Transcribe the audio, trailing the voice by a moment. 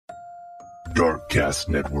Darkcast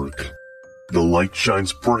Network. The light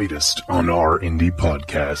shines brightest on our indie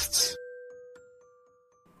podcasts.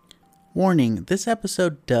 Warning, this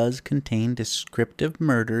episode does contain descriptive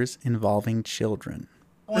murders involving children.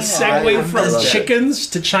 The segue from chickens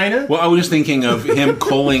to China? Well, I was just thinking of him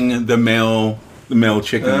culling the male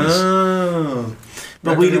chickens. Oh.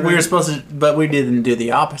 But we were supposed to, but we didn't do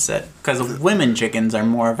the opposite because women chickens are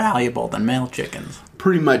more valuable than male chickens.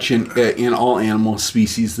 Pretty much in all animal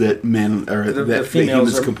species that men or The that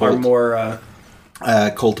females humans are more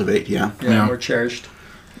cultivate. Yeah, more cherished.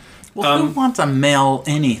 Well, who wants a male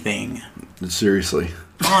anything? seriously.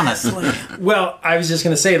 Honestly. Well, I was just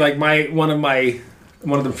going to say, like one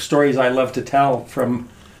of the stories I love to tell from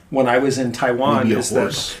when I was in Taiwan Maybe a is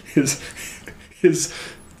horse. that his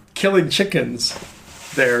killing chickens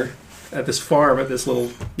there at this farm at this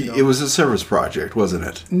little. It was a service project, wasn't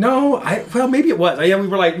it? No, well maybe it was. Yeah, we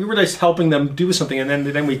were just helping them do something, and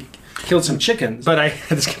then we killed some chickens. But I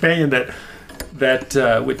had this companion that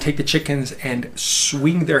would take the chickens and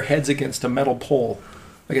swing their heads against a metal pole,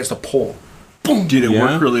 against a pole. Boom! Did it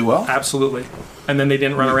work really well? Absolutely. And then they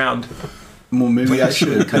didn't run around Well, maybe I should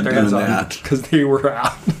have cut their heads off because they were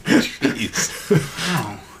out.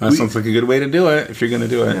 That sounds like a good way to do it if you're going to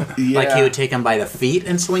do it. Yeah. Like he would take them by the feet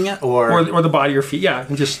and swing it, or the body or feet, yeah,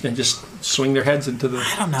 and just swing their heads into the.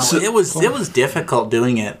 I don't know. It was difficult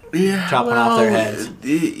doing it. Yeah, chopping off their heads.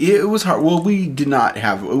 It was hard. Well, we did not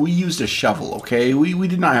have. We used a shovel. Okay, we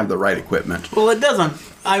did not have the right equipment. Well, it doesn't.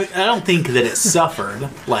 I don't think that it suffered.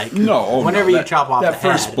 Like whenever you chop off that the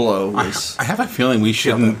first head. blow was. I have a feeling we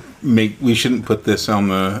shouldn't put this on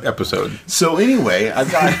the episode. So anyway,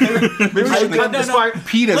 I've got. PETA's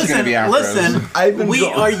going to be after us. We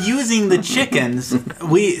are using the chickens.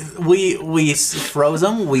 We froze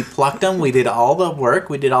them. We plucked them. We did all the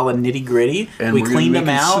work. We did all the nitty gritty. And we we're cleaned gonna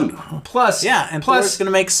them make out. soup. Plus, Thor's going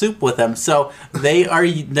to make soup with them. So they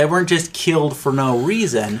weren't just killed for no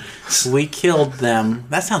reason. We killed them.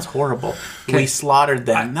 That sounds horrible. Okay. We slaughtered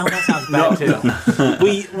them. No, that sounds bad too.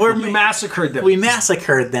 We massacred them. We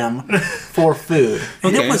massacred them for food.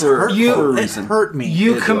 And Okay. it was For hurtful. a It reason. hurt me.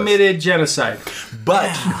 You It committed genocide.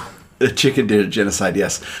 But the chicken did a genocide,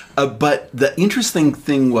 yes. But the interesting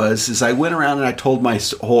thing is I went around and I told my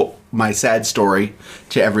sad story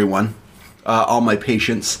to everyone, all my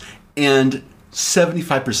patients, and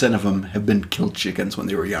 75% of them have been killed chickens when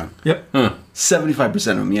they were young. Yep. 75% of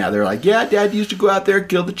them, yeah. They're like, yeah, Dad used to go out there,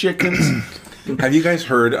 kill the chickens. Have you guys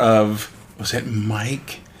heard of, was it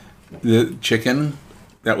Mike, the chicken?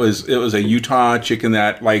 It was a Utah chicken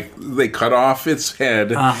that they cut off its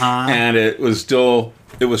head and it was still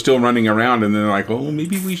running around, and then they're like, oh,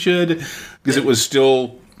 maybe we should, because it was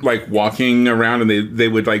still walking around, and they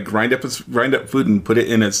would grind up food and put it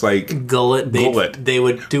in its gullet. They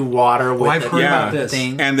would do water with I've heard about this.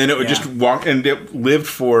 thing. and then it would just walk, and it lived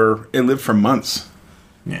for months.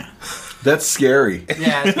 Yeah. That's scary.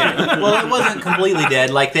 Yeah, it's scary. Well, it wasn't completely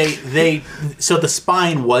dead. So the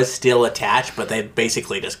spine was still attached, but they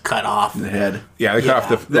basically just cut off The head. Yeah, they cut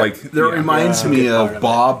off the That reminds me of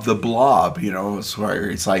Bob the Blob, it's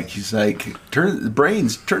where he's like,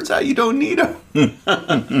 turns out you don't need them.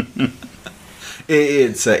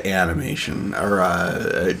 It's an animation or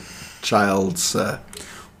a child's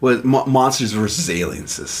Monsters vs.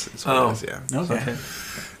 Aliens is what it is, yeah. Okay.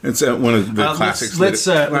 It's one of the classics. let's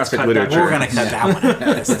cut literature. that. We're going to cut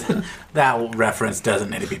that one out. That reference doesn't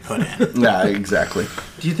need to be put in. Yeah, exactly.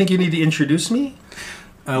 Do you think you need to introduce me?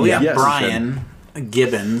 We have Yes, Brian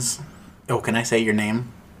Gibbons. Oh, can I say your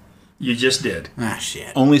name? You just did. Ah,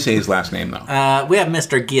 shit. Only say his last name, though. We have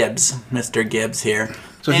Mr. Gibbs here.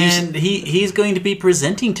 So he's going to be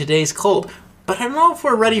presenting today's cult. But I don't know if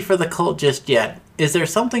we're ready for the cult just yet. Is there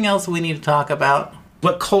something else we need to talk about?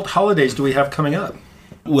 What cult holidays do we have coming up?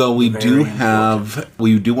 Well, we Very do important.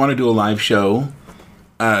 we do want to do a live show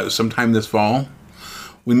sometime this fall.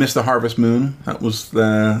 We missed the Harvest Moon. That was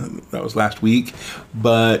last week,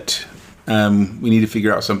 but we need to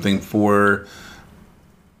figure out something for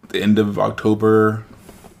the end of October.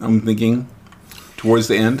 I'm thinking towards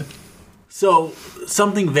the end. So,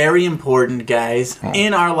 something very important, guys.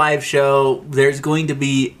 In our live show, there's going to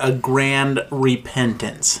be a grand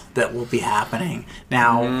repentance that will be happening.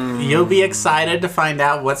 Now, you'll be excited to find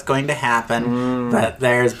out what's going to happen, but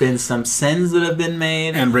there's been some sins that have been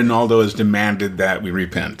made. And Ronaldo has demanded that we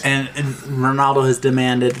repent. And Ronaldo has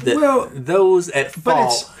demanded that those at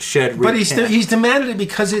fault should repent. But he's demanded it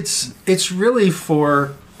because it's really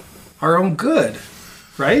for our own good,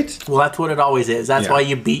 right? Well, that's what it always is. That's why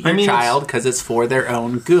you beat your child, because it's for their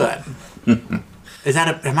own good. Is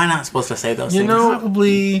that am I not supposed to say those things?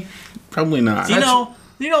 Probably not. Do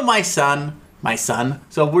you know my son? my son.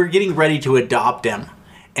 So we're getting ready to adopt him.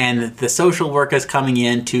 And the social worker is coming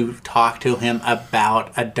in to talk to him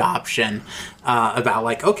about adoption. About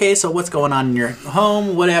like, okay, so what's going on in your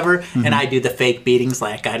home, whatever. Mm-hmm. And I do the fake beatings.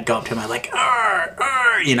 Like, I'd go up to him, I'd like, arr,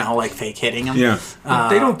 arr, you know, like fake hitting him. Yeah.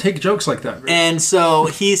 They don't take jokes like that. Really. And so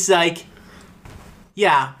he's like,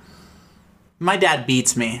 yeah, my dad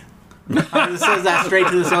beats me. Says that straight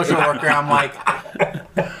to the social worker. I'm like,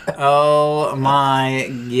 oh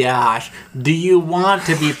my gosh. Do you want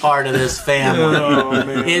to be part of this family? Oh,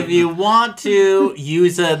 man. If you want to, you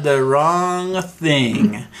said the wrong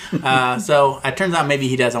thing. So it turns out maybe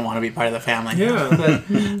he doesn't want to be part of the family. Yeah. But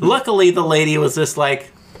luckily, the lady was just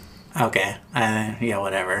like, okay, yeah,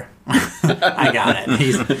 whatever. I got it.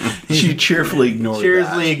 She cheerfully ignored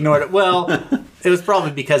Ignored it. Well, it was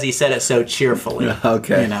probably because he said it so cheerfully.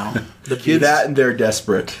 Okay. You know, that and they're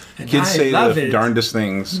desperate. Kids say the darndest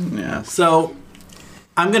things. Yeah. So,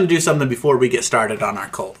 I'm going to do something before we get started on our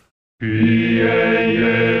cult.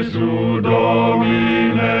 Jesu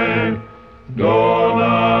Domine,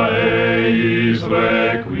 dona eis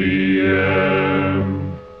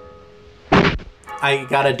requiem. I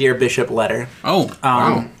got a Dear Bishop letter. Oh,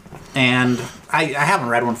 wow. And I haven't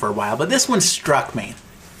read one for a while, but this one struck me.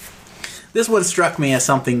 This one struck me as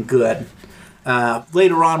something good.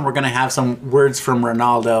 Later on, we're going to have some words from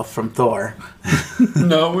Ronaldo from Thor.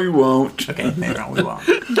 No, we won't. Okay, maybe we won't.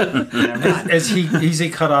 Never mind. Has he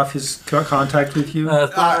cut off his contact with you?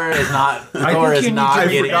 Thor is not. I Thor think is you not need to-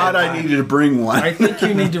 I getting. forgot I needed to bring one. I think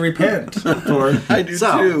you need to repent, Thor. I do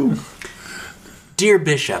So- too. Dear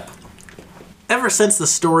Bishop, ever since the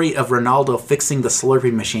story of Ronaldo fixing the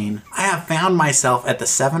Slurpee machine, I have found myself at the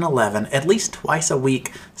 7-Eleven at least twice a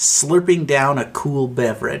week slurping down a cool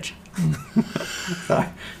beverage. Sorry.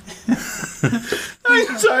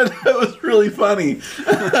 I'm sorry, that was really funny.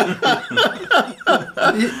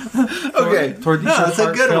 Okay. Thor, these No, are that's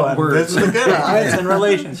a good heartfelt one. words. That's a good one. It's in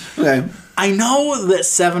relations. Okay. I know that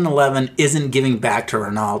 7-Eleven isn't giving back to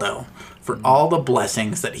Ronaldo for all the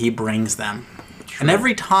blessings that he brings them. And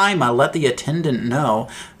every time I let the attendant know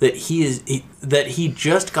that he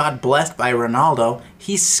just got blessed by Ronaldo,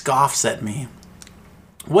 he scoffs at me.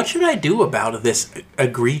 What should I do about this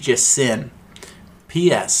egregious sin?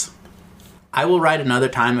 P.S. I will write another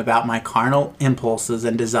time about my carnal impulses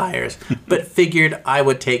and desires, but figured I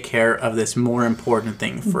would take care of this more important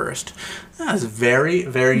thing first. That was very,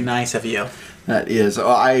 very nice of you. That is.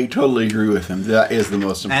 Oh, I totally agree with him. That is the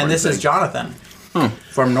most important And this thing. is Jonathan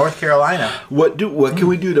from North Carolina. What can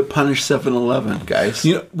we do to punish 7-Eleven, guys?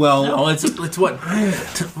 You know, well, No, it's what?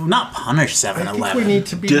 Not punish I 7-Eleven. think we need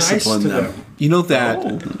to be Discipline nice to them. them. you know that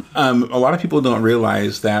a lot of people don't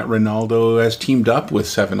realize that Ronaldo has teamed up with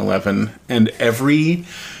 7-Eleven, and every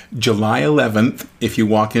July 11th, if you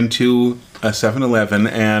walk into a 7-Eleven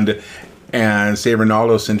and say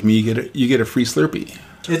Ronaldo sent me, you get a free Slurpee.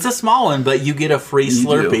 It's a small one, but you get a free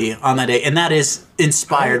Slurpee on that day, and that is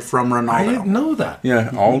inspired from I didn't Ronaldo. know that.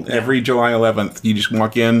 Yeah, every July 11th, you just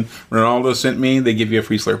walk in. Ronaldo sent me. They give you a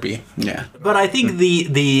free Slurpee. Yeah. But I think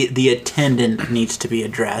the attendant needs to be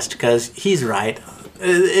addressed because he's right.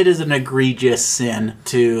 It is an egregious sin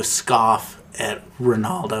to scoff at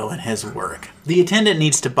Ronaldo and his work. The attendant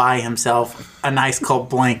needs to buy himself a nice cold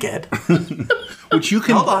blanket. Which you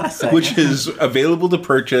can, Hold on a second. which is available to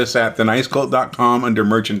purchase at thenicecult.com under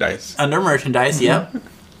merchandise. Under merchandise, yep.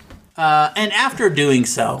 And after doing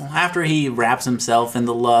so, after he wraps himself in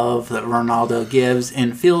the love that Ronaldo gives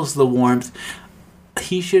and feels the warmth,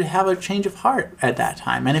 he should have a change of heart at that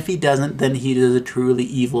time. And if he doesn't, then he is a truly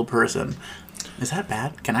evil person. Is that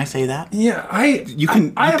bad? Can I say that? Yeah, You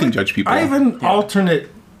can judge people. I have an alternate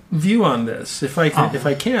view on this, if I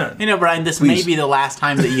can. You know, Brian, this may be the last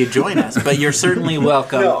time that you join us, but you're certainly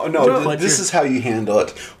welcome. No, this is how you handle it.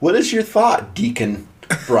 What is your thought, Deacon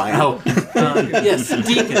Brian? Yes,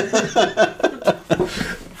 Deacon.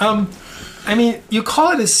 I mean, you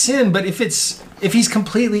call it a sin, but if he's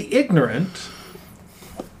completely ignorant,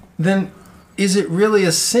 then is it really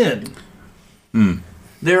a sin?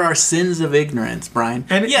 There are sins of ignorance, Brian.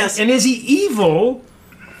 And yes, and is he evil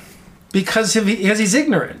because he's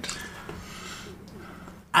ignorant?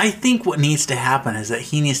 I think what needs to happen is that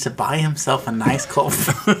he needs to buy himself a nice cold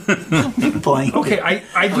blanket. Okay,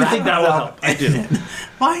 I do think that will help. I do.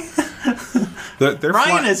 Why? They're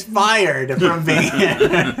Brian is fired from being here.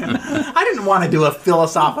 I didn't want to do a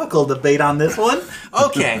philosophical debate on this one.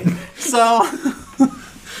 Okay, so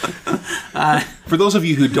For those of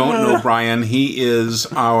you who don't know Brian, he is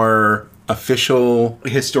our official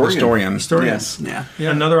historian. Yes. yeah.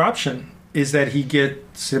 Another option is that he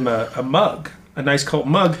gets him a mug, a nice cold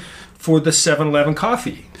mug, for the 7-Eleven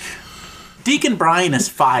coffee. Deacon Brian is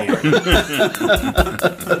fired.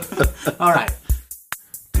 All right.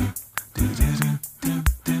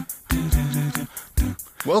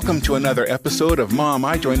 Welcome to another episode of Mom,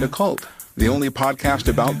 I Joined a Cult, the only podcast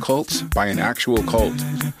about cults by an actual cult.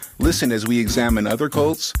 Listen as we examine other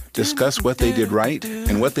cults, discuss what they did right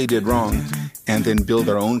and what they did wrong, and then build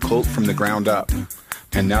our own cult from the ground up.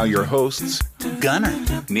 And now your hosts, Gunnar,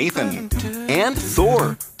 Nathan, And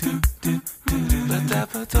Thor.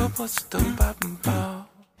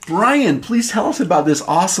 Brian, please tell us about this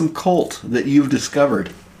awesome cult that you've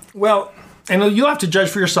discovered. Well, and you'll have to judge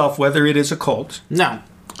for yourself whether it is a cult. No.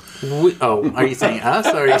 Are you saying us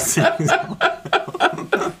or are you saying...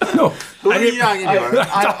 No. Who are you talking to?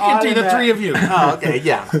 Talking to the three of you. Oh, okay,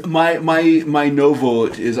 yeah. My no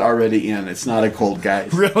vote is already in. It's not a cult,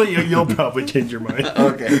 guys. Really? You'll probably change your mind.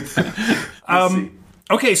 Okay.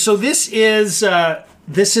 Okay, so this is a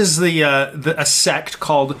sect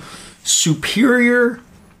called Superior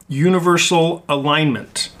Universal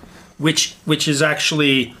Alignment, which is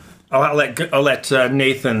actually I'll let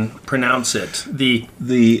Nathan pronounce it. The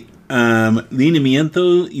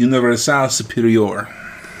Lineamiento Universal Superior.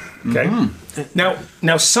 Okay. Mm-hmm.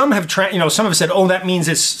 Now some have some have said, oh, that means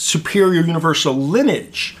it's superior universal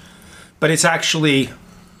lineage, but it's actually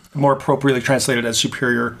more appropriately translated as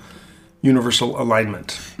superior universal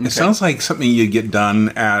alignment. It sounds like something you get done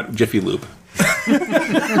at Jiffy Lube.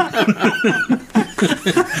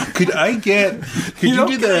 Could you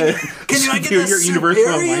do the superior universal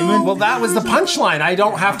alignment? Well, that was the punchline. I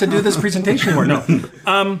don't have to do this presentation anymore. No.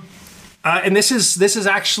 And this is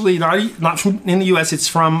actually not from in the U.S. It's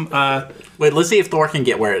from. Wait, let's see if Thor can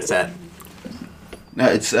get where it's at. No,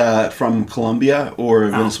 it's from Colombia or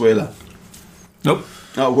Venezuela. Nope.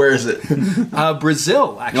 Oh, where is it?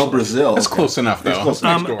 Brazil. Actually. No, Brazil. That's close enough, though. Close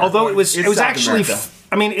next door. Although it was South actually.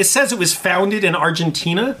 America. It says it was founded in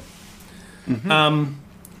Argentina. Mm-hmm.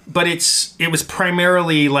 But it was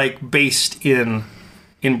primarily based in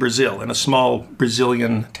Brazil, in a small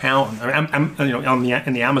Brazilian town,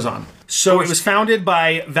 in the Amazon. So it was founded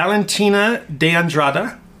by Valentina de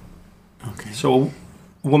Andrada. Okay. So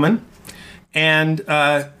a woman, and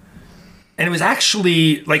it was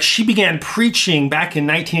actually she began preaching back in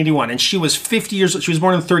 1981, and she was 50 years. She was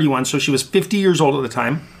born in 31, so she was 50 years old at the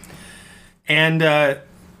time, and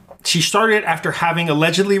she started after having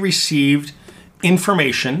allegedly received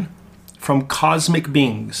information from cosmic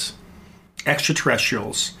beings,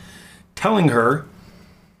 extraterrestrials, telling her,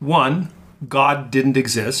 one, God didn't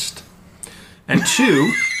exist, and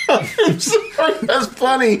two, I'm sorry, that's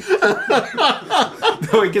funny.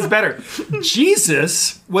 no, it gets better.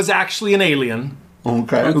 Jesus was actually an alien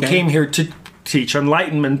Okay. who came here to teach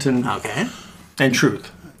enlightenment and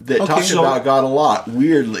truth. That talks about God a lot,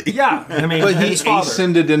 weirdly. Yeah, But he his father.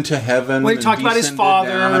 ascended into heaven. Well, he talked about his father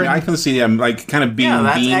down. I can see him kind of being Yeah,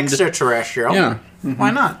 that's beamed. extraterrestrial. Yeah. Why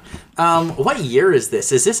not? What year is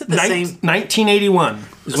this? Is this at the same 1981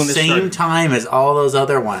 is when this same started. time as all those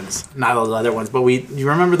other ones? Not those other ones, but you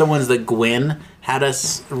remember the ones that Gwen had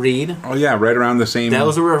us read? Oh yeah, right around the same.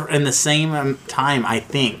 Those were in the same time, I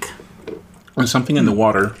think. There's something in the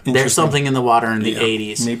water. There's something in the water in the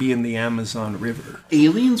 80s. Maybe in the Amazon River.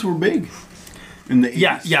 Aliens were big in the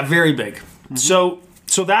 80s. Yeah, very big. Mm-hmm. So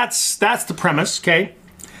that's the premise. Okay.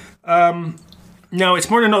 Now it's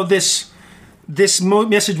more to know this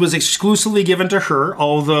message was exclusively given to her,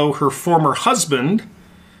 although her former husband,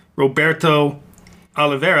 Roberto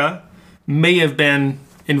Oliveira, may have been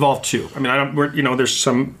involved too. There's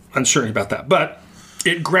some uncertainty about that, but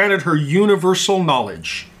it granted her universal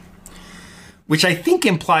knowledge, which I think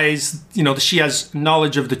implies, that she has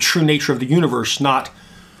knowledge of the true nature of the universe, not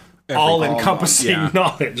all-encompassing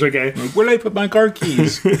knowledge. Okay. Where did I put my car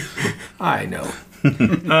keys? I know.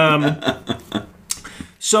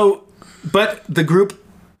 But the group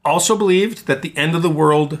also believed that the end of the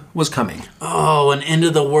world was coming. Oh, an end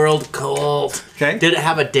of the world cult. Okay. Did it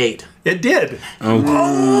have a date? It did.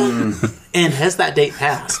 And has that date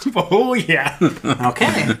passed? Oh, yeah.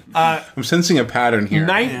 Okay. I'm sensing a pattern here.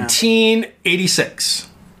 1986.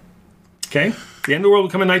 Okay. The end of the world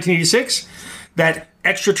would come in 1986. That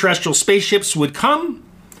extraterrestrial spaceships would come,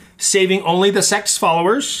 saving only the sect's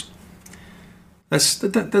followers. That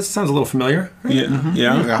sounds a little familiar. Right? Yeah. Mm-hmm.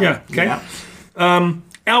 Yeah. Okay. Yeah.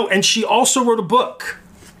 And she also wrote a book.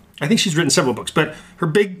 I think she's written several books, but her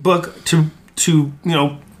big book to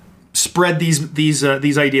spread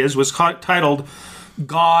these ideas was titled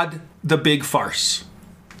 "God: The Big Farce,"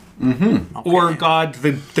 or "God: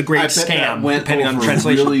 The Great Scam," went depending on over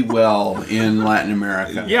translation. really well in Latin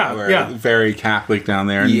America. Yeah. Very Catholic down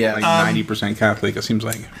there. And Yes. 90% Catholic, it seems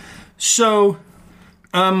like. So,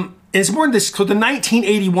 it's more than this. So the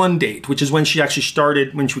 1981 date, which is when she actually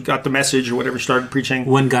started, when she got the message or whatever, started preaching.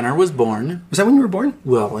 When Gunnar was born. Was that when you were born?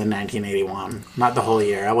 Well, in 1981. Not the whole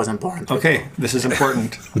year. I wasn't born. Okay, this is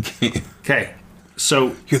important. Okay,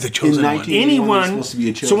 so You're the chosen one. anyone.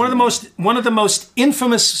 So one of the most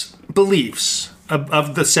infamous beliefs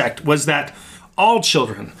of the sect was that all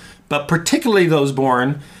children, but particularly those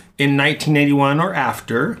born in 1981 or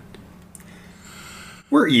after,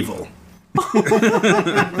 were evil.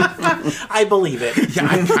 I believe it. Yeah,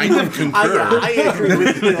 I kind of concur. I agree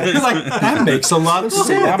with you. Like, that makes a lot of There's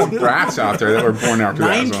a lot sense. of brats out there that were born after that.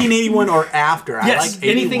 1981 or after. I Yes, like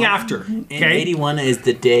 81. anything after. And Okay. 81 is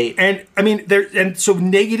the date. And I mean, so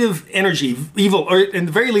negative energy, evil, or at the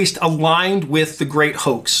very least aligned with the great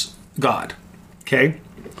hoax, God. Okay?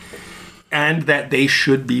 And that they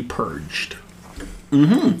should be purged.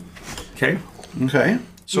 Mm-hmm. Okay? Okay.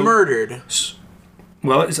 Murdered.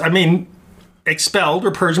 Well, expelled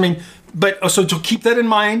or purged. But so to keep that in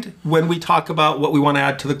mind when we talk about what we want to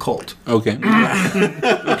add to the cult. Okay.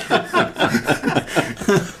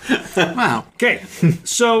 Wow. Okay,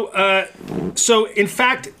 so in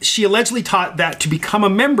fact, she allegedly taught that to become a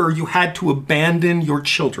member, you had to abandon your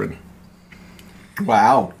children.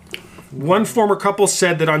 Wow. One former couple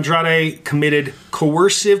said that Andrade committed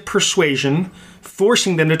coercive persuasion,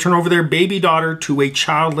 forcing them to turn over their baby daughter to a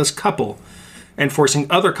childless couple, and forcing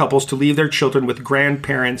other couples to leave their children with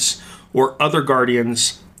grandparents or other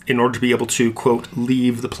guardians in order to be able to, quote,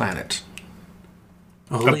 leave the planet.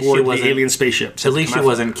 Well, at least she Aboard the wasn't, alien spaceships. at least she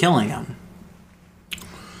wasn't killing him.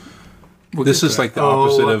 This is like the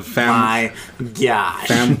opposite of My gosh.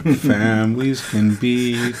 families can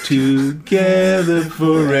be together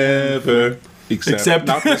forever. Except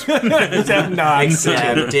not this one. Except not.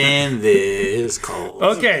 Except in this cult.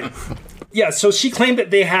 Okay. Yeah, so she claimed that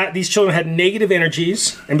these children had negative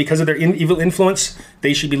energies, and because of their evil influence,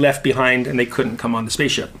 they should be left behind and they couldn't come on the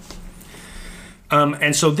spaceship.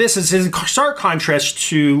 And so this is in stark contrast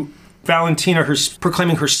to Valentina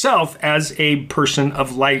proclaiming herself as a person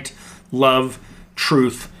of light, love,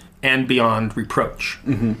 truth, and beyond reproach.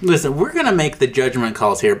 Listen, we're going to make the judgment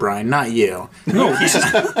calls here, Brian, not you. No, this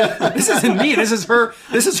isn't me. This is her.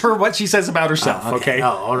 This is her. What she says about herself. Okay. Oh,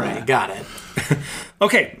 all right. Got it.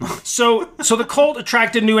 Okay, so the cult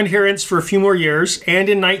attracted new adherents for a few more years, and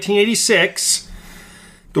in 1986,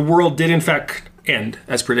 the world did in fact end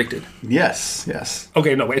as predicted. Yes. Yes.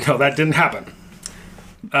 Okay, no, that didn't happen.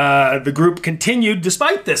 The group continued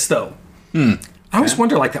despite this, though. I always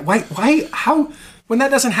wonder like that. Why? How? When that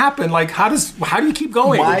doesn't happen, like how do you keep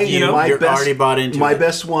going? You're already bought into my it.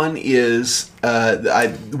 best one is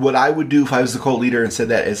what I would do if I was the cult leader and said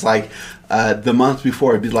that is like the month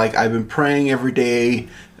before I'd be like, I've been praying every day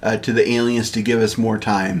to the aliens to give us more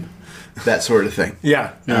time, that sort of thing.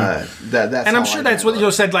 Yeah. That's And I'm sure that's what you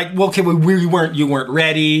said. Like, well, okay, you weren't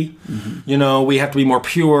ready. Mm-hmm. We have to be more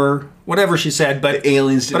pure. Whatever she said, but the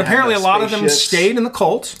aliens didn't but apparently a have lot of them spaceships. stayed in the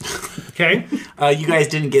cult. Okay. You guys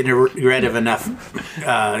didn't get rid of enough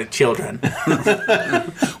children.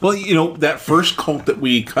 Well, that first cult that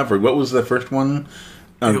we covered, what was the first one?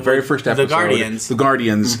 The very first episode. Guardians. The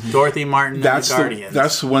Guardians. Dorothy Martin and the Guardians.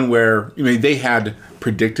 That's the one where they had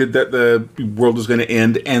predicted that the world was going to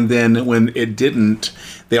end, and then when it didn't,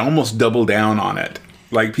 they almost doubled down on it.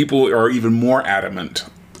 Like, people are even more adamant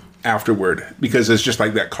afterward because it's just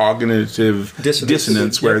like that cognitive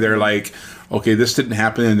dissonance where they're like, okay, this didn't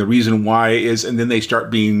happen, and the reason why is, and then they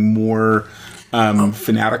start being more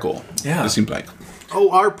fanatical. Yeah. It seems like.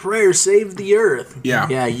 Oh, our prayer saved the earth. Yeah.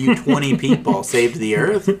 Yeah, you 20 people saved the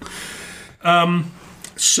earth.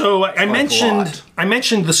 So I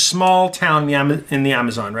mentioned the small town in the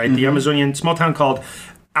Amazon, right? The Amazonian small town called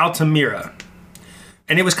Altamira,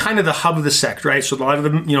 and it was kind of the hub of the sect, right? So a lot of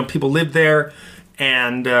them, people lived there,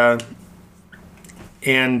 and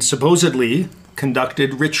supposedly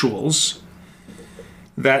conducted rituals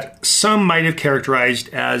that some might have characterized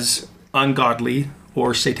as ungodly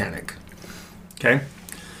or satanic. Okay.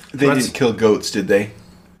 They didn't kill goats, did they?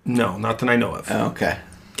 No, not that I know of. Oh, okay.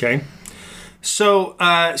 Okay. So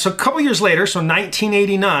a couple years later, so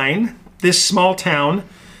 1989, this small town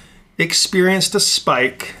experienced a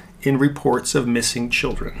spike in reports of missing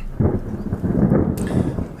children.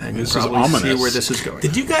 And you This is probably see ominous. where this is going.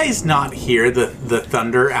 Did you guys not hear the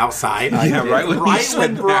thunder outside? Yeah, right when you said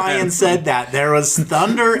when that. Brian said that, there was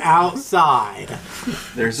thunder outside.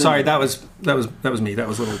 Sorry, that was me. That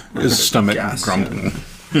was a little His stomach gas. grumbling.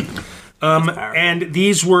 And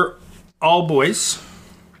these were all boys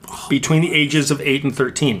between the ages of 8 and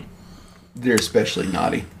 13. They're especially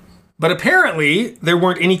naughty. But apparently, there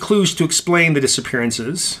weren't any clues to explain the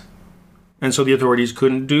disappearances, and so the authorities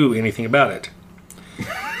couldn't do anything about it.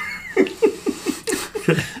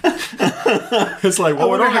 It's like, well,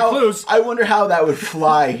 we don't have clues. I wonder how that would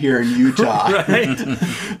fly here in Utah.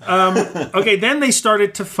 Right? Okay, then they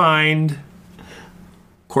started to find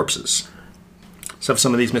corpses of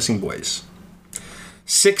some of these missing boys.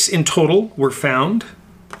 6 in total were found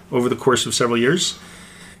over the course of several years,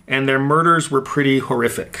 and their murders were pretty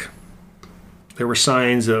horrific. There were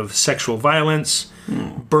signs of sexual violence,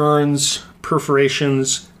 burns,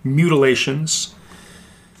 perforations, mutilations,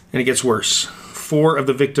 and it gets worse. 4 of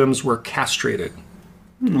the victims were castrated.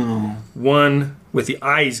 One with the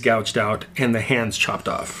eyes gouged out and the hands chopped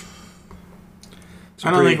off. I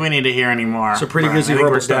don't think we need to hear anymore. So pretty Brian. grisly, I think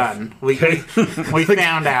horrible we're stuff. done. We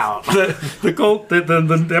found out.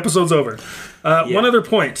 The episode's over. One other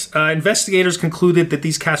point. Investigators concluded that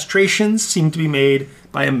these castrations seemed to be made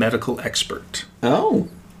by a medical expert. Oh.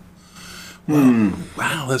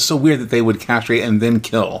 Wow, that's so weird that they would castrate and then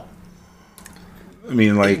kill. I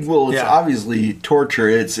mean, like, Well, it's Yeah. obviously torture.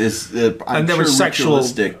 It's I'm And there sure was sexual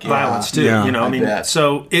ritualistic. violence too. Yeah, you know, I mean, bet.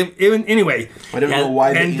 so anyway, I don't Yeah, know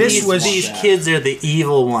why. and the this Indians was- want These that. kids are the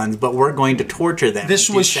evil ones, but we're going to torture them. this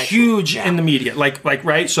Do was sexual- huge Yeah. in the media. Like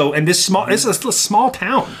right. So and this is a small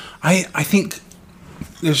town. I think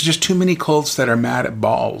there's just too many cults that are mad at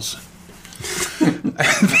balls.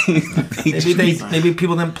 Maybe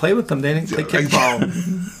people didn't play with them. They didn't play kickball.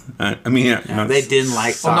 I mean, Yeah, they didn't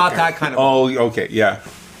like soccer. Well, not that kind of. Oh, okay, yeah,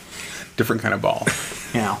 different kind of ball.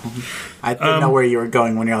 Yeah. I didn't know where you were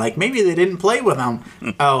going when you're like, maybe they didn't play with them.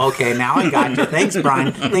 Oh, okay, now I got you. Thanks,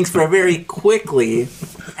 Brian. Thanks for very quickly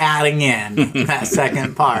adding in that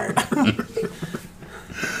second part.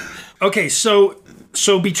 Okay, so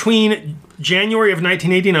between January of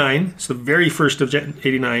 1989, so the very first of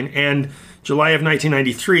 89, and July of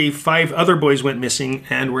 1993, 5 other boys went missing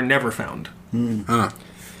and were never found.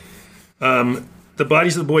 The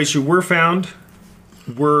bodies of the boys who were found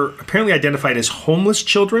were apparently identified as homeless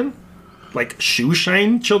children, like shoe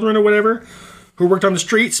shine children or whatever, who worked on the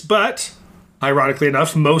streets, but ironically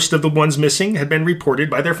enough, most of the ones missing had been reported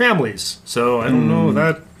by their families. So I don't know if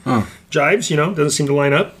that jives, doesn't seem to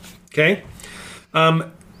line up. Okay.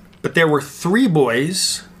 But there were 3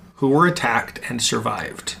 boys who were attacked and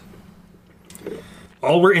survived.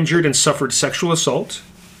 All were injured and suffered sexual assault.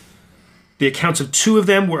 The accounts of 2 of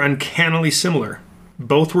them were uncannily similar.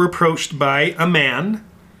 Both were approached by a man,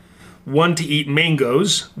 one to eat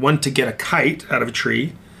mangoes, one to get a kite out of a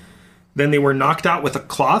tree. Then they were knocked out with a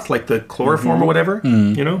cloth, like the chloroform or whatever,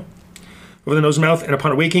 over the nose and mouth. And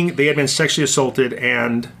upon awaking, they had been sexually assaulted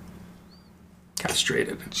and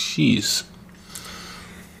castrated. Jeez.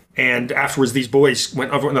 And afterwards, these boys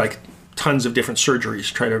went over like tons of different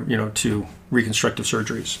surgeries, to reconstructive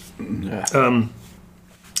surgeries.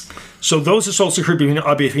 So those assaults occurred between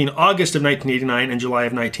August of 1989 and July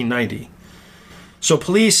of 1990. So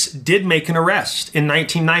police did make an arrest in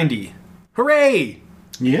 1990. Hooray!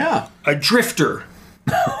 Yeah. A drifter.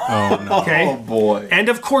 Oh no. Okay. Oh boy. And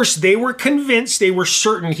of course, they were convinced, they were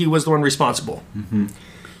certain he was the one responsible. Mm-hmm.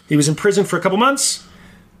 He was in prison for a couple months,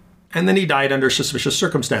 and then he died under suspicious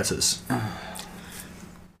circumstances.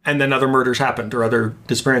 And then other murders happened, or other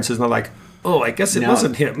disappearances, and they're like, oh, I guess it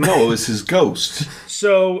wasn't him. No, it was his ghost.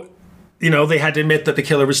 So, they had to admit that the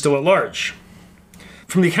killer was still at large.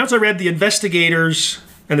 From the accounts I read, the investigators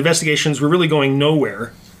and the investigations were really going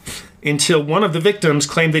nowhere until one of the victims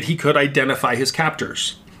claimed that he could identify his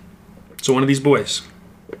captors. So one of these boys.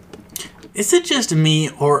 Is it just me,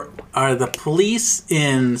 or are the police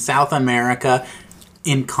in South America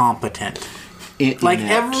incompetent? Like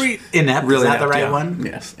Inept. inept, Really is that the inept, right yeah. one?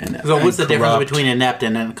 Yes. And So what's the difference corrupt. between inept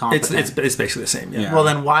and incompetent? It's basically the same, yeah. Well,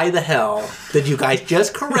 then why the hell did you guys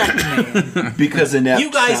just correct me? because inept. You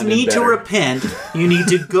guys sounded need to better. repent. You need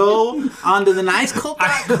to go onto the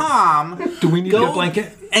nicecult.com. Do we need Go a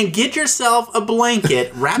blanket? and get yourself a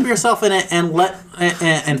blanket, wrap yourself in it, and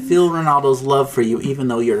and feel Ronaldo's love for you, even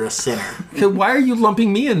though you're a sinner. Okay, why are you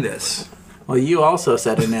lumping me in this? Well, you also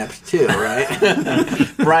said inept too, right?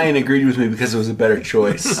 Brian agreed with me because it was a better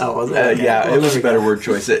choice. Oh, was it? Okay. Yeah, Well, it was there a better we go. word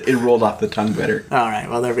choice. It rolled off the tongue better. All right.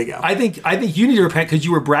 Well, there we go. I think you need to repent because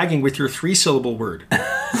you were bragging with your 3-syllable word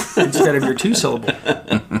instead of your 2-syllable.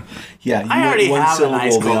 Yeah, you I already went one have a syllable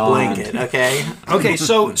nice cold beyond. blanket. Okay. Okay,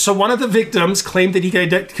 so one of the victims claimed that he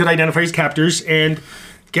could identify his captors, and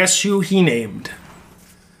guess who he named?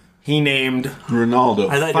 He named Ronaldo.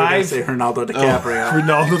 I thought you were going to 5 say Ronaldo DiCaprio.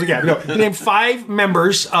 Ronaldo DiCaprio. No, he named 5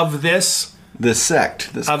 members of this The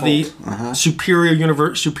sect. This of cult. the Superior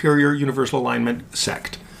Universal Alignment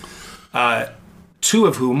sect. 2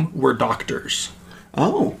 of whom were doctors.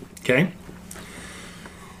 Oh. Okay.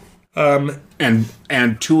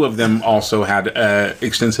 And 2 of them also had an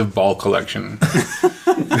extensive ball collection.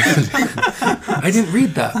 I didn't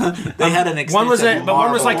read that. They had an One was extensive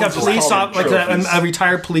one was like a Marvel. police, Called like trophies. a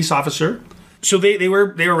retired police officer. So they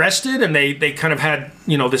were arrested, and they kind of had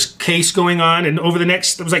this case going on, and over the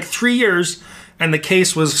next it was like 3 years, and the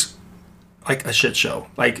case was like a shit show.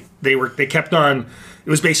 Like they kept on. It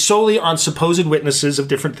was based solely on supposed witnesses of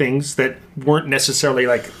different things that weren't necessarily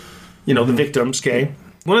like the victims. Okay,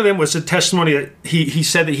 one of them was a testimony that he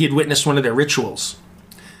said that he had witnessed one of their rituals,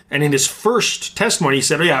 and in his first testimony he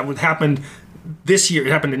said, "Oh yeah, it happened this year.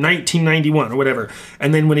 It happened in 1991 or whatever."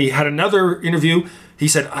 And then when he had another interview, he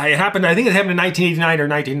said, I think it happened in 1989 or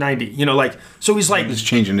 1990. So he's like, He's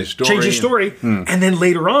changing his story. change his story. And then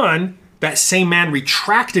later on, that same man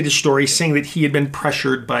retracted his story, saying that he had been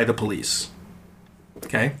pressured by the police.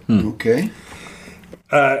 Okay? Okay.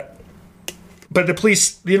 But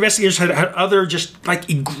the investigators had other just like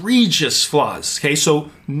egregious flaws. Okay? So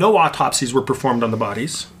no autopsies were performed on the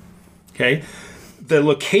bodies. Okay? The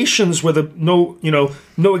locations where no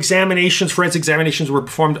examinations, forensic examinations were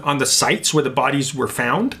performed on the sites where the bodies were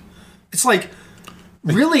found. It's like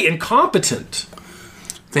really incompetent.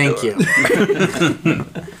 Thank you.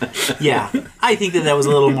 Yeah, I think that was a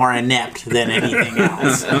little more inept than anything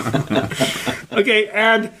else. Okay,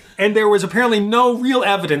 and there was apparently no real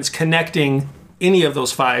evidence connecting any of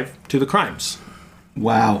those 5 to the crimes.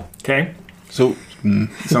 Wow. Okay? So it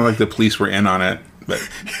sounds like the police were in on it. But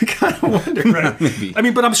kind of wonder, right? Maybe. I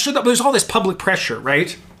mean, but I'm sure that there's all this public pressure,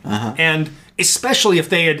 right? And especially if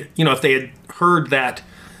they had heard that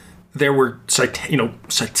there were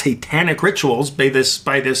satanic rituals by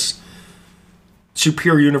this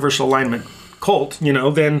superior universal alignment cult,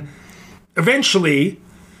 then eventually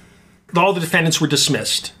all the defendants were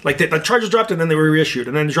dismissed. Like the charges dropped and then they were reissued,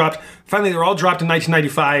 and then dropped. Finally, they were all dropped in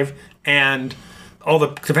 1995, and all the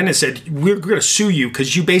defendants said, we're going to sue you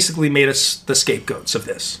because you basically made us the scapegoats of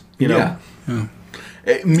this. Yeah.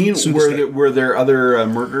 Were there other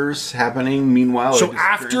murders happening meanwhile? So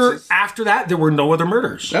after that, there were no other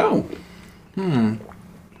murders. Oh.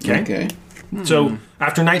 Okay. So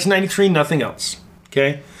after 1993, nothing else.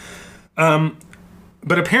 Okay.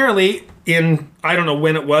 But apparently, I don't know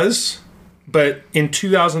when it was, but in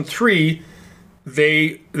 2003,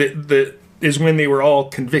 is when they were all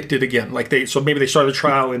convicted again. So maybe they started a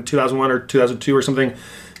trial in 2001 or 2002 or something,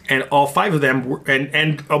 and all 5 of them were.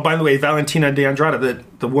 And oh, by the way, Valentina de Andrade,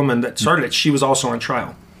 the woman that started it, she was also on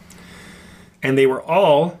trial. And they were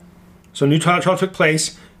all. So a new trial took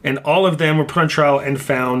place, and all of them were put on trial and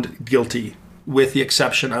found guilty, with the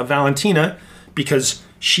exception of Valentina, because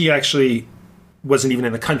she actually wasn't even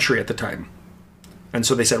in the country at the time. And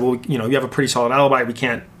so they said, well, you have a pretty solid alibi. We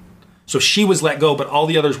can't. So she was let go, but all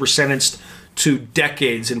the others were sentenced to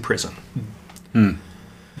decades in prison.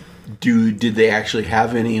 Did they actually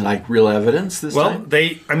have any real evidence this time? Well,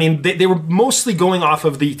 they were mostly going off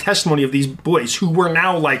of the testimony of these boys who were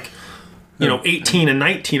now 18 and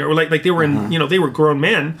 19, or like they were in, they were grown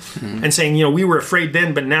men, and saying, we were afraid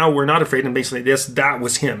then, but now we're not afraid. And basically that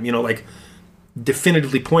was him,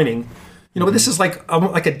 definitively pointing, but this is like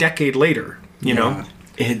a decade later, know.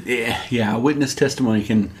 Witness testimony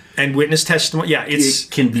can it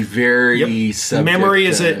can be very subject.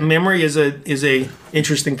 Memory is a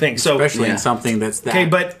interesting thing. So Especially in something that's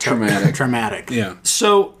that traumatic. Yeah.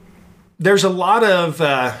 So there's a lot of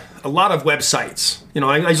websites.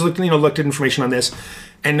 I just looked at information on this,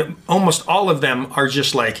 and almost all of them are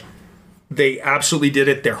just like, they absolutely did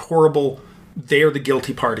it. They're horrible. They're the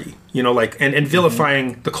guilty party. And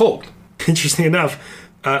vilifying the cult. Interesting enough,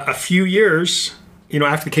 a few years,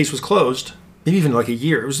 after the case was closed, maybe even like a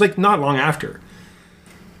year. It was not long after.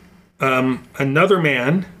 Another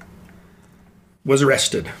man was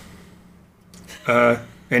arrested,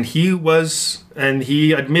 and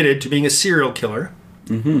he admitted to being a serial killer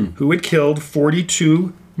who had killed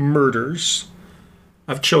 42 murders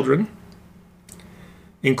of children,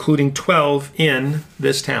 including 12 in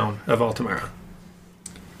this town of Altamira.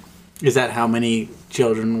 Is that how many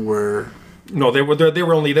children were? No, they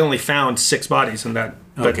only found 6 bodies in that.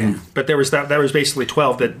 Okay. But there was basically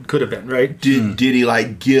 12 that could have been, right? Did he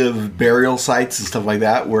give burial sites and stuff like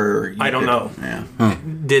that? Where I don't know. Yeah.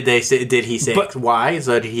 Did he say why?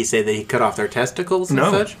 So did he say that he cut off their testicles and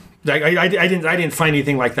such? I didn't find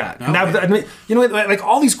anything like that. Okay. That,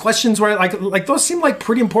 all these questions where like those seem like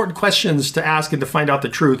pretty important questions to ask and to find out the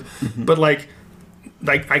truth. Mm-hmm. But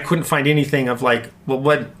I couldn't find anything of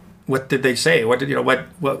what did they say? What did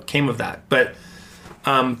what came of that? But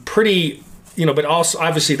pretty. But also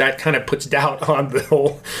obviously that kind of puts doubt on the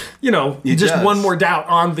whole. It just does. one more doubt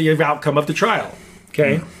on the outcome of the trial.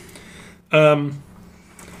 Okay.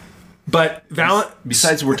 But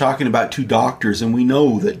besides, we're talking about 2 doctors, and we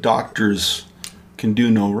know that doctors can do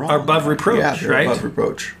no wrong. Are above reproach, Yeah, they're right? above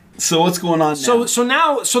reproach. So what's going on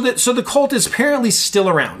now? So the cult is apparently still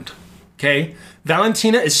around. Okay,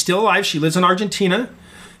 Valentina is still alive. She lives in Argentina.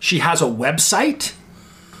 She has a website,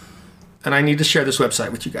 and I need to share this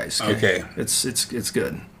website with you guys. Okay. It's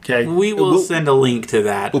good. Okay, We will send a link to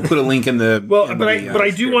that. We'll put a link in the. well, in but the, I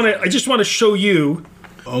do want to. I just want to show you.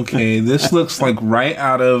 Okay, this looks like right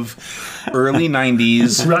out of early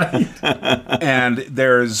 '90s, Right. and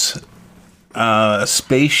there's a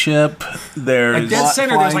spaceship. There's Dead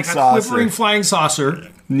center. There's like Flying a quivering saucer. flying saucer.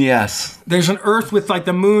 Yes. There's an Earth with like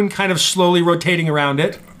the moon kind of slowly rotating around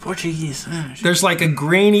it. Portuguese. There's like a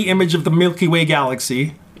grainy image of the Milky Way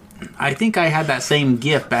galaxy. I think I had that same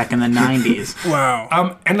gift back in the 90s.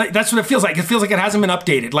 wow. And like, that's what it feels like. It feels like it hasn't been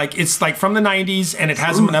updated. Like it's like from the 90s and it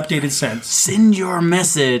hasn't been updated since. Send your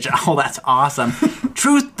message. Oh, that's awesome.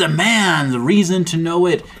 Truth demands reason to know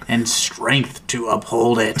it and strength to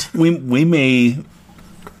uphold it. We may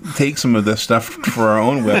take some of this stuff for our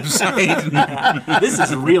own website. This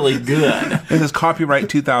is really good. This is copyright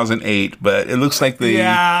 2008, but it looks like the.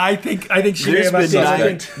 Yeah, I think she may There's have been updated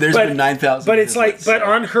nine- it. there's been 9,000 But it's like, visits, but so.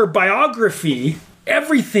 on her biography,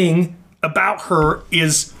 everything about her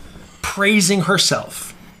is praising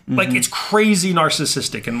herself. Like it's crazy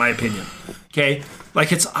narcissistic, in my opinion. Okay,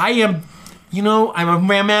 like I'm a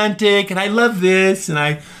romantic and I love this and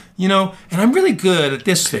and I'm really good at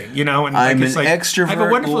this thing, and I'm like, an it's like, extrovert, I have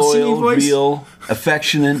a wonderful singing loyal, voice. real,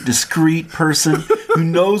 affectionate, discreet person who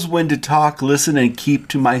knows when to talk, listen, and keep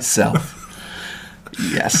to myself.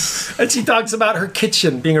 Yes. And she talks about her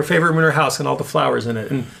kitchen being her favorite room in her house and all the flowers in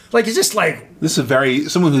it, and like it's just like This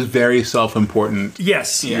is someone who's very self-important.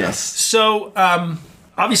 yes. Yes. So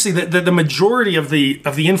obviously, the majority of the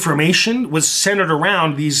information was centered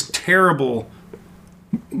around these terrible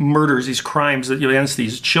murders, these crimes that against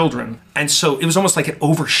these children, and so it was almost like it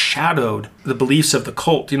overshadowed the beliefs of the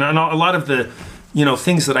cult. And a lot of the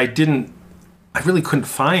things that I really couldn't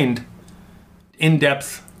find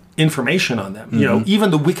in-depth information on them.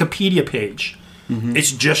 Even the Wikipedia page,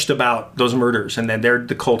 it's just about those murders, and then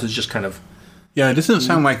the cult is just kind of. Yeah, it doesn't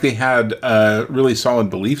sound like they had a really solid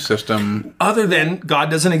belief system. Other than God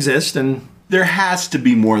doesn't exist, and There has to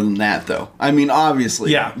be more than that, though. I mean,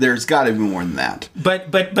 obviously, Yeah. there's got to be more than that.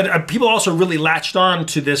 but people also really latched on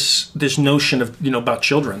to this notion of about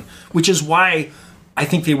children, which is why I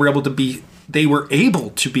think they were able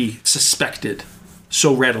to be suspected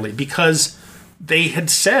so readily, because they had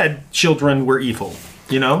said children were evil.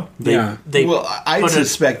 They Well, I'd put it-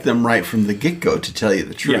 suspect them right from the get-go, to tell you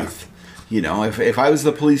the truth. If I was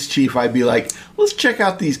the police chief, I'd be like, let's check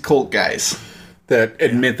out these cult guys. That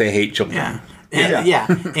admit they hate children. Yeah. Yeah.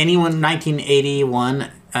 Anyone 1981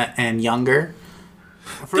 and younger?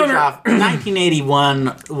 First off,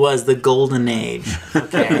 1981 was the golden age.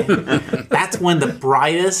 Okay. That's when the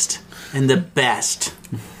brightest and the best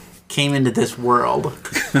came into this world.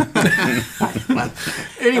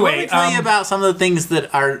 Anyway, Let me tell you about some of the things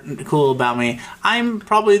that are cool about me. I'm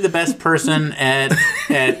probably the best person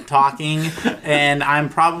at talking, and I'm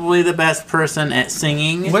probably the best person at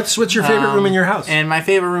singing. what's your favorite room in your house? And my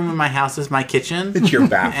favorite room in my house is my kitchen. It's your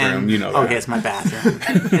bathroom, And- you know. Okay, that. it's my bathroom.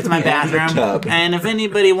 It's my bathroom. tub. And if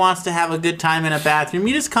anybody wants to have a good time in a bathroom,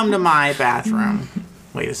 you just come to my bathroom.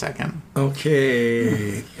 Wait a second.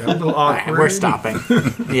 Okay, a little All right, awkward. we're stopping.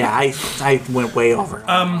 Yeah, I went way over.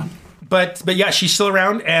 But yeah, she's still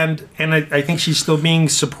around, and I think she's still being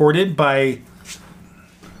supported by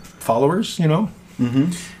followers.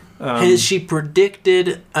 Has she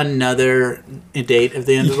predicted another date of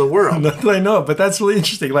the end of the world? Not that I know, but that's really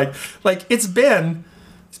interesting. Like it's been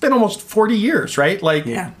almost 40 years, right? Like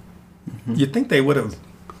Yeah. you'd think they would have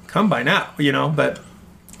come by now, but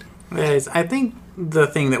Guys, I think the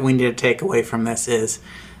thing that we need to take away from this is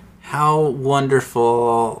how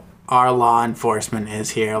wonderful our law enforcement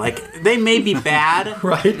is here. Like, they may be bad.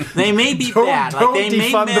 right. They may be Don't bad. Like, they may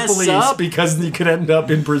defund the mess police up. because you could end up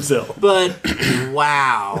in Brazil. But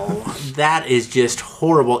wow, that is just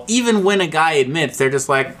horrible. Even when a guy admits, they're just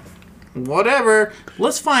like, whatever.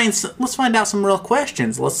 Let's find out some real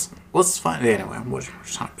questions. Let's find anyway. What's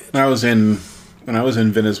not good? When I was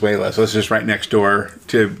in Venezuela, so it's just right next door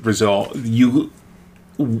to Brazil.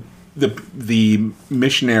 The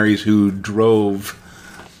missionaries who drove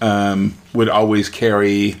would always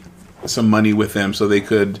carry some money with them so they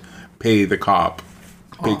could pay cops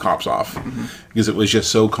off, because it was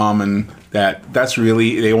just so common that's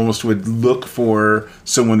really, they almost would look for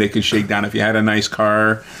someone they could shake down. If you had a nice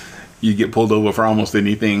car, you'd get pulled over for almost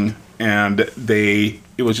anything, and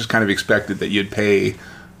it was just kind of expected that you'd pay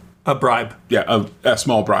A bribe. Yeah, a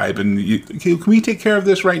small bribe, and can we take care of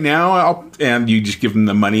this right now? And you just give them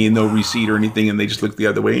the money and no receipt or anything, and they just look the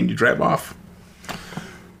other way and you drive off.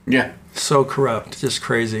 Yeah. So corrupt, just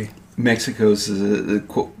crazy. Mexico's at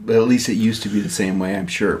least it used to be the same way. I'm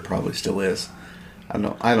sure it probably still is. I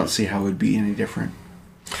don't see how it would be any different.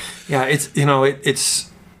 Yeah, it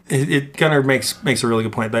Gunnar makes a really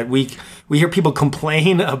good point. That we hear people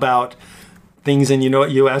complain about things in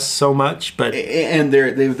U.S. so much, but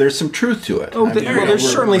there's some truth to it. There's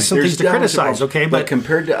certainly some things to criticize. Okay, but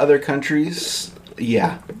compared to other countries,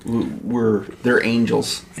 yeah, they're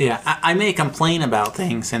angels. Yeah, I may complain about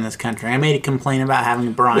things in this country. I may complain about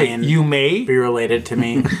having Brian. You may be related to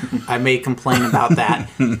me. I may complain about that,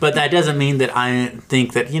 but that doesn't mean that I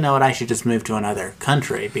think that I should just move to another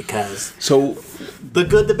country because. So, the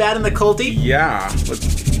good, the bad, and the culty. Yeah.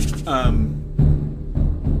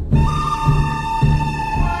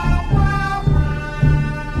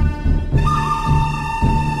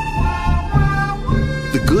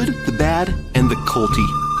 The good, the bad, and the culty.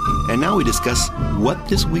 And now we discuss what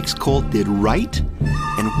this week's cult did right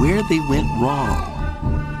and where they went wrong.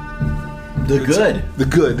 The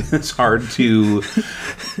good. It's hard to.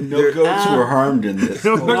 No goats were harmed in this.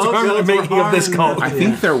 No goats were harmed in the making of this cult. I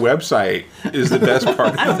think their website is the best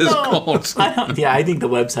part of this cult. I think the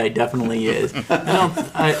website definitely is.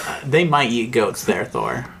 They might eat goats there,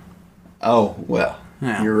 Thor. Oh well,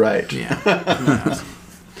 yeah. You're right. Yeah.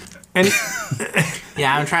 And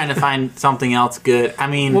yeah, I'm trying to find something else good. I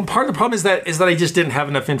mean, well, part of the problem is that I just didn't have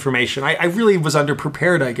enough information. I really was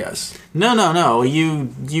underprepared, I guess. No.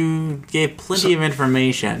 You gave plenty of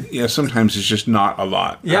information. Yeah, sometimes it's just not a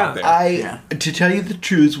lot. Yeah, out there. To tell you the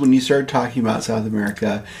truth, when you started talking about South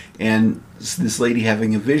America and this lady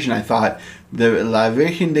having a vision, I thought the La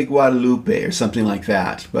Virgen de Guadalupe or something like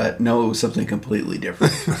that. But no, it was something completely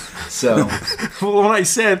different. So, well, when I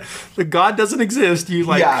said the God doesn't exist, you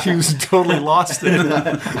totally lost it.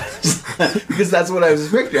 Because that's what I was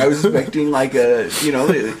expecting. I was expecting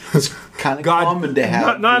it's kind of God, common to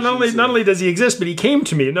have. Not only does he exist, but he came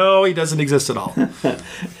to me. No, he doesn't exist at all.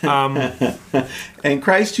 And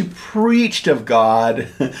Christ, who preached of God,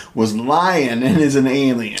 was lying and is an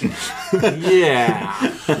alien.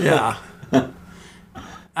 Yeah.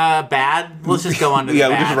 Bad. Let's just go on to the bad.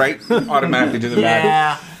 We'll just write automatically to the bad.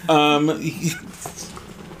 Yeah.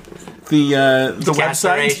 The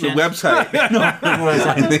website. The website.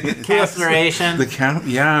 Castration.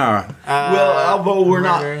 Yeah. Well, although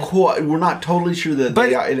we're not totally sure that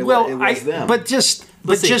it was them. But just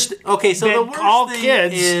okay. So the worst all thing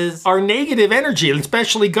kids are negative energy,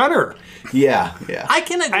 especially Gunnar. Yeah. I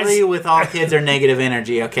can agree with all kids are negative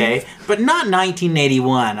energy, okay? But not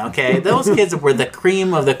 1981, okay? Those kids were the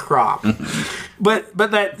cream of the crop. But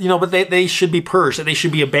they should be purged. They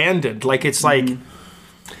should be abandoned. Like it's like.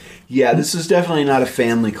 Yeah, this is definitely not a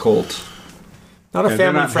family cult. Not a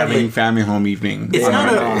family-friendly family home evening.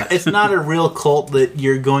 It's not a real cult that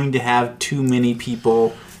you're going to have too many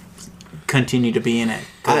people continue to be in it.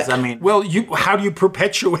 How do you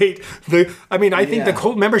perpetuate the? I think the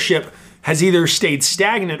cult membership has either stayed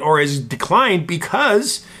stagnant or has declined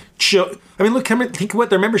because. Think what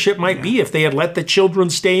their membership might be if they had let the children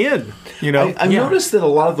stay in. I've noticed that a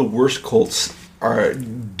lot of the worst cults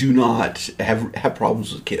do not have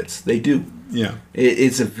problems with kids. They do. Yeah,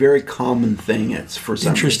 it's a very common thing. It's for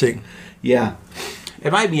some interesting. Reason. Yeah,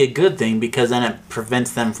 it might be a good thing because then it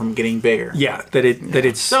prevents them from getting bigger. Yeah,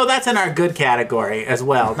 it's so that's in our good category as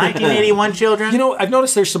well. 1981 children. I've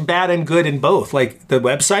noticed there's some bad and good in both. Like the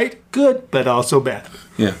website, good, but also bad.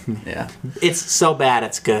 Yeah. It's so bad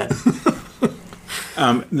it's good.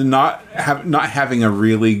 Not having a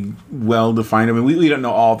really well defined. We don't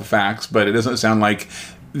know all the facts, but it doesn't sound like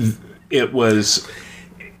it was.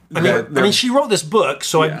 She wrote this book,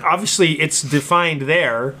 so obviously it's defined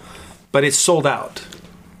there, but it's sold out.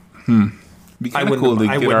 Be kind of cool to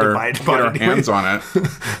get our hands on it.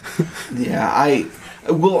 Yeah,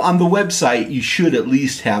 on the website you should at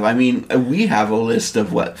least have. We have a list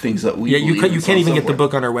of what things that we. Yeah, you can't even get the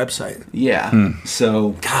book on our website. Yeah,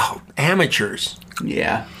 so amateurs.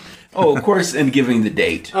 Yeah. Oh, of course, and giving the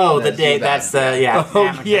date. Oh, the date. That's the Oh,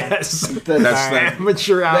 amateur. yes. That's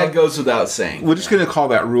amateur out. That goes without saying. We're just going to call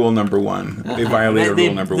that rule number one. They violated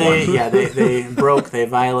rule number one. Yeah, they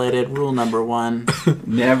violated rule number one.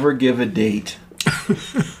 Never give a date.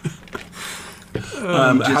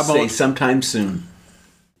 Just say sometime soon.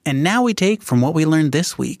 And now we take from what we learned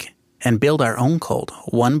this week and build our own cult,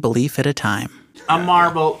 one belief at a time. A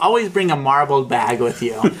marble. Always bring a marbled bag with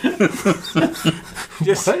you.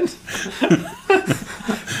 Just what?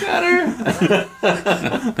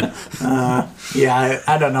 Yeah,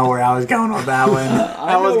 I don't know where I was going with that one.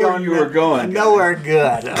 I know where you were going. Nowhere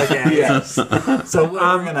good. Okay. Yes. So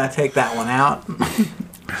we're going to take that one out.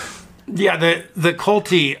 Yeah, the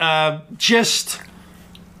culty, just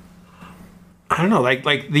I don't know, like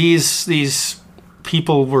these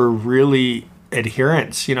people were really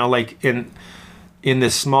adherents, like in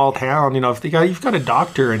this small town, if you've got a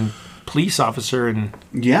doctor and police officer and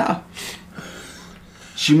Yeah.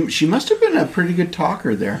 She must have been a pretty good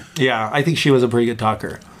talker there. yeah, I think she was a pretty good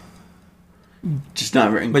talker. Just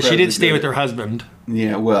not very. But she did stay incredibly with good her husband.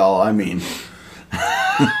 Yeah, well, I mean,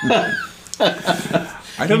 I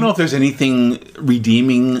don't know if there's anything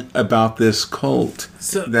redeeming about this cult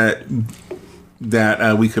So- that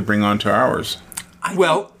we could bring onto ours.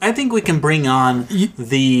 I think we can bring on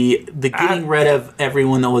the getting rid of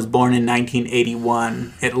everyone that was born in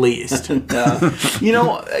 1981 at least. maybe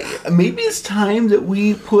it's time that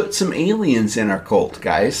we put some aliens in our cult,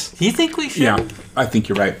 guys. Do you think we should? Yeah, I think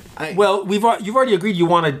you're right. Well, you've already agreed you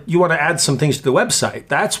want to add some things to the website.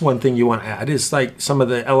 That's one thing you want to add is like some of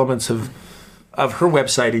the elements of her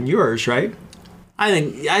website and yours, right?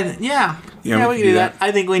 Yeah, we we can do that.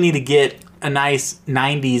 I think we need to get a nice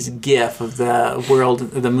 90s gif of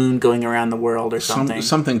the moon going around the world or something.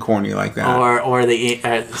 Something corny like that. Or the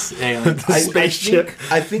aliens. Spaceship.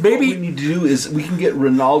 I think what we need to do is we can get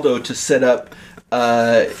Ronaldo to set up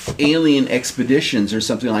alien expeditions or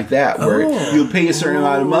something like that, where you'll pay a certain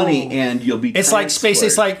amount of money and you'll be. It's like space.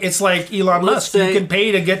 It's like Elon Musk. You can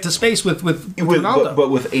pay to get to space with Ronaldo. but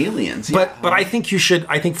with aliens. Yeah. But I think you should.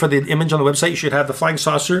 I think for the image on the website, you should have the flying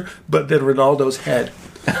saucer, but then Ronaldo's head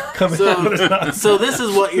coming out. So this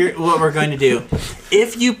is what we're going to do.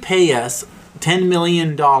 If you pay us $10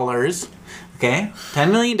 million, okay,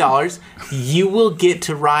 $10 million, you will get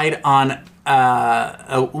to ride on.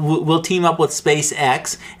 We'll team up with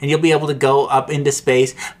SpaceX, and you'll be able to go up into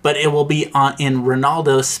space. But it will be in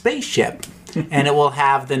Ronaldo's spaceship. And it will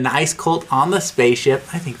have the nice cult on the spaceship.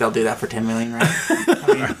 I think they'll do that for $10 million, right?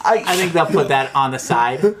 I think they'll put that on the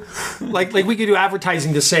side. Like we could do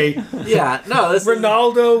advertising to say, Yeah, no, this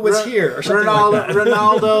Ronaldo was here or something like that.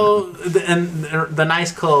 Ronaldo, and the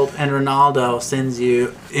nice cult, and Ronaldo sends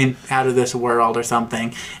you out of this world or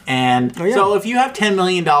something. And so if you have $10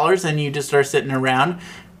 million and you just start sitting around,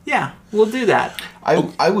 yeah, we'll do that.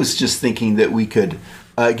 I was just thinking that we could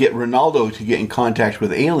get Ronaldo to get in contact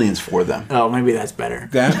with aliens for them. Oh, maybe that's better.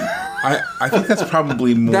 I think that's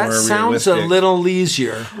probably more That sounds realistic. a little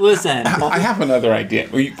easier. Listen, I have another idea.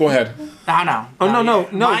 Go ahead. I know. Oh no!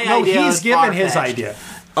 My idea He's is given his far-fetched. idea.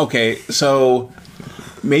 Okay, so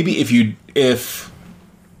maybe if you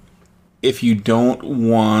don't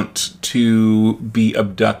want to be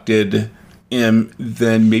abducted,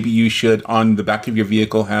 then maybe you should on the back of your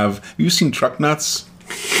vehicle have you seen truck nuts?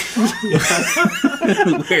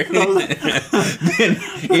 Then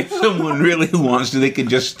if someone really wants to, they could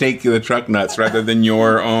just take the truck nuts rather than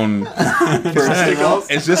your own.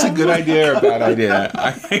 Is this a good idea or a bad idea?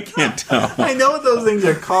 I can't tell. I know what those things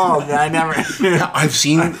are called, but I never.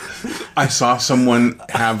 I saw someone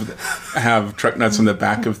have truck nuts on the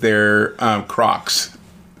back of their Crocs.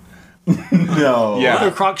 No. Yeah. Other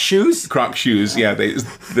Croc shoes? Croc shoes, yeah.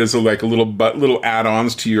 There's like a little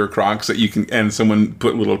add-ons to your Crocs that you can, and someone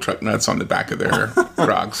put little truck nuts on the back of their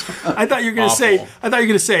Crocs. I thought you were going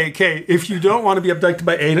to say, okay, if you don't want to be abducted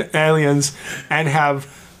by aliens and have,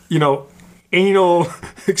 anal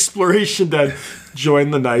exploration done,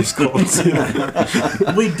 join the nice cults.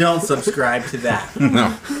 We don't subscribe to that.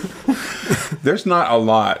 No. There's not a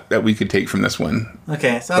lot that we could take from this one.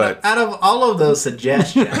 Okay, so out of all of those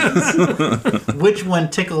suggestions, which one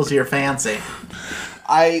tickles your fancy?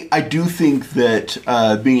 I do think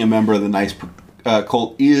that being a member of the Nice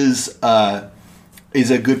cult is a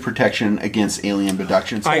good protection against alien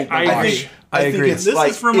abductions. I agree. It's This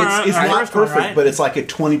like is from it's our not first one, perfect, right? but it's like a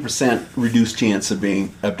 20% reduced chance of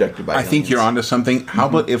being abducted by I aliens. think you're onto something. How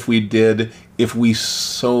about if we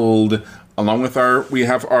sold, along with we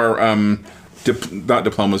have our, not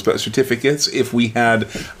diplomas, but certificates, if we had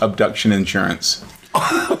abduction insurance.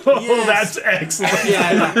 Oh, that's excellent.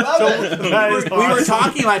 Yeah, so we were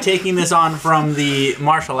talking about taking this on from the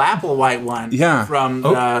Marshall Applewhite one. Yeah. From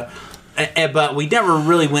but we never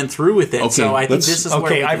really went through with it. Okay, So I think this is where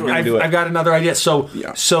Okay, we do it. I've got another idea. So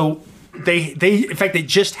they in fact they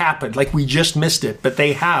just happened, like we just missed it, but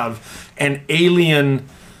they have an alien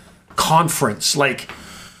conference, like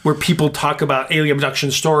where people talk about alien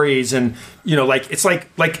abduction stories, and it's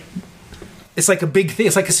like a big thing.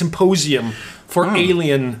 It's like a symposium for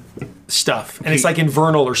alien stuff, and it's like in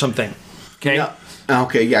Vernal or something. Okay. Yeah.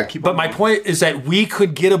 Okay, yeah. But my point is that we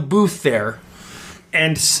could get a booth there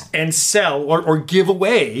and sell or give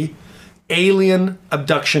away alien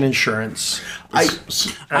abduction insurance. I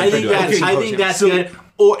think that's good.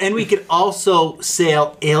 And we could also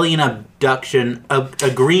sell alien abduction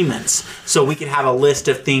agreements. So we could have a list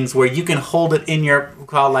of things where you can hold it in your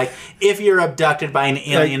call. Like, if you're abducted by an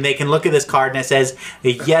alien, they can look at this card and it says,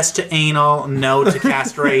 yes to anal, no to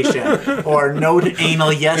castration. Or no to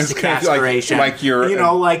anal, yes to castration. Like your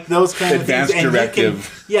like those kind of things. advanced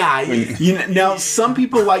directive. Now, some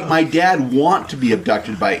people like my dad want to be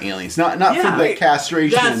abducted by aliens. Not for the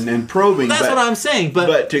castration and probing. That's what I'm saying.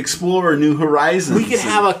 But to explore new horizons. We could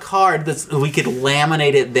have a card we could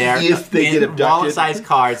laminate it there. If they get abducted. Wallet-sized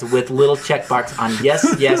cards with little check marks on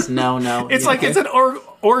yes, no. It's like it's an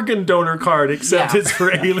organ donor card, except it's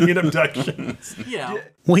for alien abductions.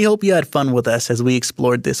 We hope you had fun with us as we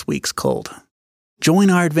explored this week's cult. Join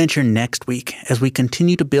our adventure next week as we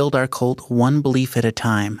continue to build our cult one belief at a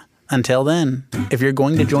time. Until then, if you're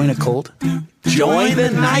going to join a cult, join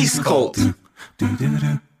the nice cult.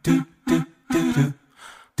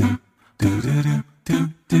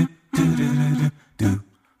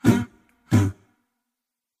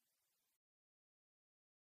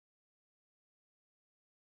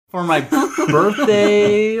 For my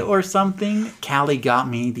birthday or something, Callie got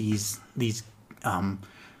me these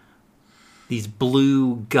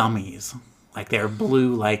blue gummies. Like, they're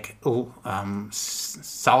blue, like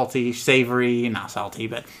salty, savory, not salty,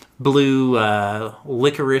 but blue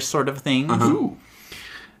licorice sort of thing. Ooh.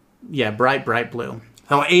 Yeah, bright blue.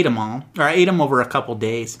 So I ate them all, or I ate them over a couple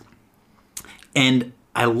days. And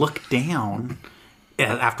I looked down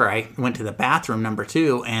after I went to the bathroom, number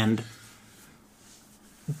 2, and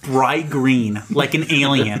bright green, like an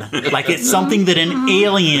alien. Like, it's something that an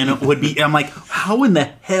alien would be. I'm like, how in the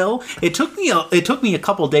hell? It took me a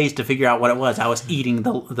couple days to figure out what it was. I was eating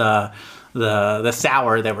the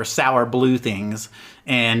sour. There were sour blue things,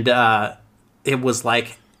 and it was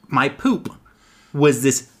like my poop was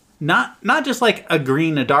this not just like a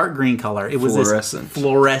dark green color. It was this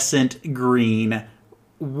fluorescent green,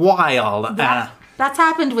 wild. That's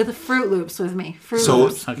happened with Fruit Loops with me. Fruit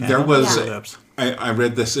Loops. Okay. There was. I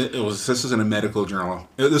read this. This is in a medical journal.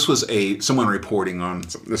 This was someone reporting on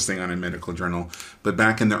this thing on a medical journal. But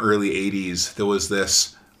back in the early '80s, there was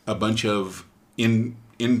a bunch of internists,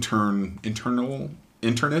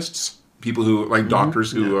 people who like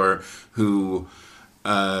doctors who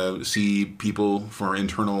see people for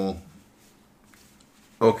internal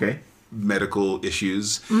medical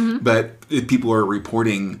issues. But people are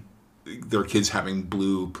reporting their kids having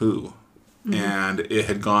blue poo, and it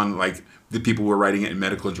had gone like. The people were writing it in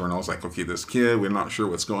medical journals, like, okay, this kid, we're not sure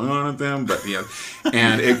what's going on with them, but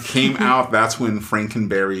and it came out. That's when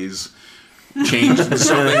Frankenberries changed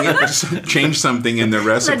something in the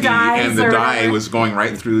recipe, and the dye was going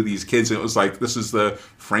right through these kids. And it was like, this is the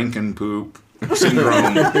Frankenpoop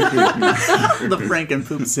syndrome. The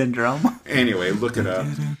Frankenpoop syndrome. Anyway, look it up.